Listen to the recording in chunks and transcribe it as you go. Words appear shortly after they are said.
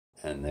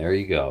And there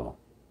you go.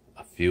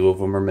 A few of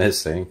them are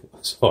missing.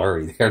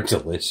 Sorry, they're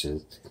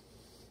delicious.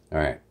 All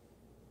right.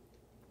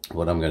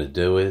 What I'm going to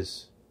do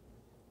is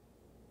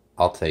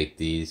I'll take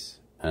these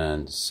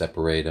and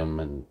separate them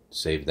and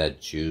save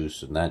that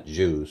juice. And that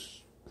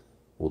juice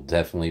will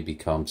definitely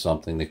become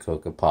something to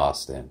cook a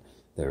pasta in.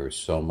 There is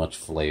so much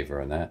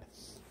flavor in that.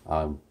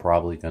 I'm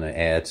probably going to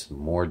add some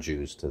more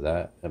juice to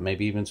that. And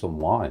maybe even some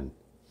wine.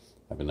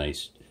 Have a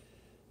nice,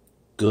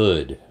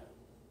 good,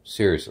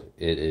 seriously,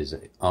 it is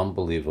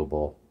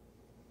unbelievable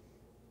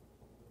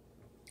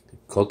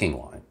cooking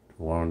wine.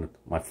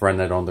 My friend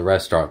that owned the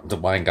restaurant, the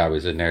wine guy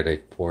was in there, they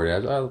poured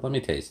it. Oh, let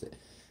me taste it.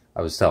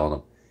 I was telling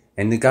him.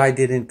 And the guy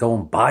didn't go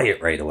and buy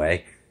it right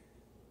away.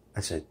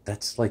 I said,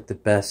 that's like the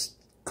best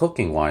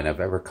cooking wine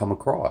I've ever come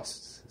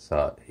across.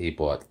 So he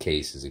bought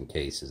cases and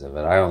cases of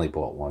it. I only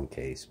bought one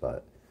case,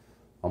 but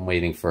I'm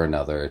waiting for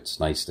another. It's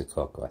nice to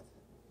cook with.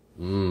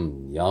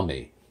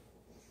 Yummy.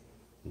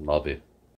 Love it.